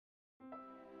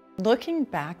Looking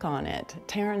back on it,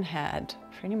 Taryn had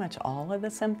pretty much all of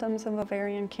the symptoms of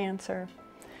ovarian cancer,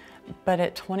 but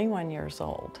at 21 years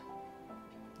old,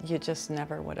 you just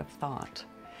never would have thought.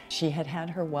 She had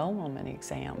had her well woman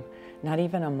exam not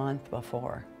even a month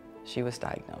before she was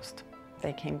diagnosed.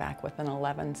 They came back with an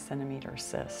 11-centimeter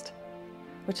cyst,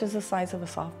 which is the size of a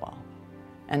softball.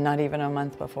 And not even a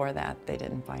month before that, they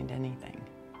didn't find anything.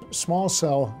 Small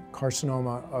cell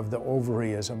carcinoma of the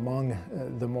ovary is among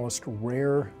the most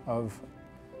rare of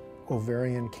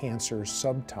ovarian cancer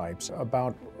subtypes,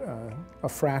 about a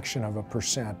fraction of a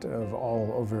 % of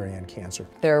all ovarian cancer.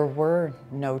 There were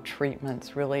no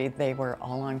treatments, really. They were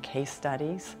all on case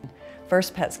studies.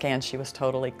 First PET scan, she was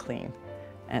totally clean,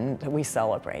 and we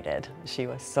celebrated. She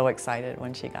was so excited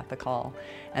when she got the call.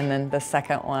 And then the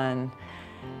second one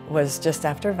was just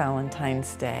after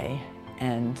Valentine's Day,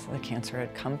 and the cancer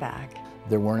had come back.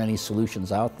 There weren't any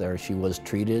solutions out there. She was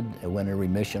treated, it went in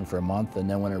remission for a month, and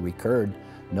then when it recurred,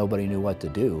 nobody knew what to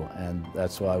do. And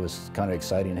that's why it was kind of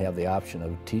exciting to have the option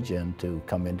of TGen to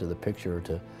come into the picture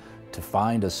to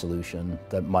find a solution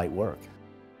that might work.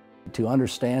 To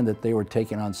understand that they were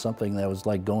taking on something that was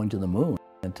like going to the moon,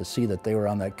 and to see that they were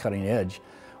on that cutting edge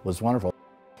was wonderful.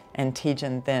 And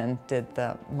TGen then did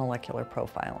the molecular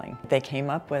profiling. They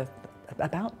came up with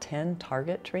about 10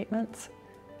 target treatments.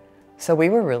 So we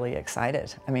were really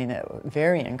excited. I mean,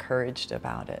 very encouraged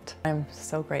about it. I'm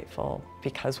so grateful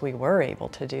because we were able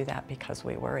to do that, because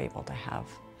we were able to have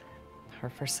her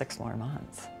for 6 more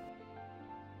months.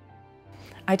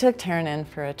 I took Taryn in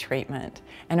for a treatment,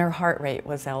 and her heart rate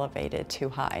was elevated too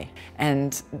high.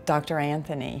 And Dr.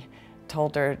 Anthony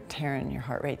told her, Taryn, your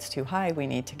heart rate's too high, we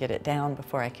need to get it down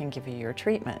before I can give you your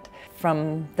treatment.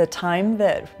 From the time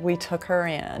that we took her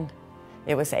in,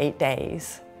 it was 8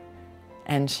 days,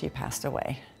 and she passed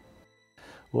away.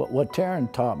 What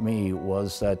Taryn taught me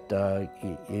was that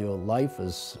life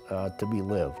is to be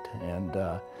lived,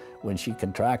 and when she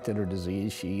contracted her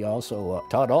disease, she also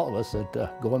taught all of us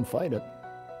that go and fight it.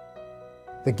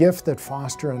 The gift that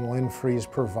Foster and Lynn Fries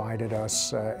provided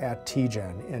us at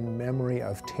TGen in memory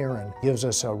of Taryn gives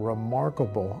us a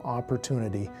remarkable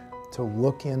opportunity to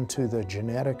look into the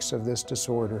genetics of this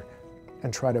disorder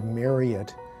and try to marry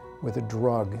it with a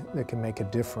drug that can make a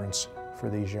difference for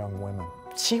these young women.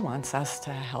 She wants us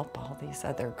to help all these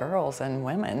other girls and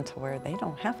women to where they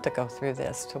don't have to go through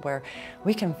this, to where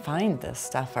we can find this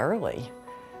stuff early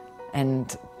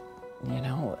and, you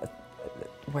know,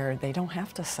 where they don't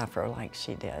have to suffer like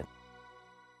she did.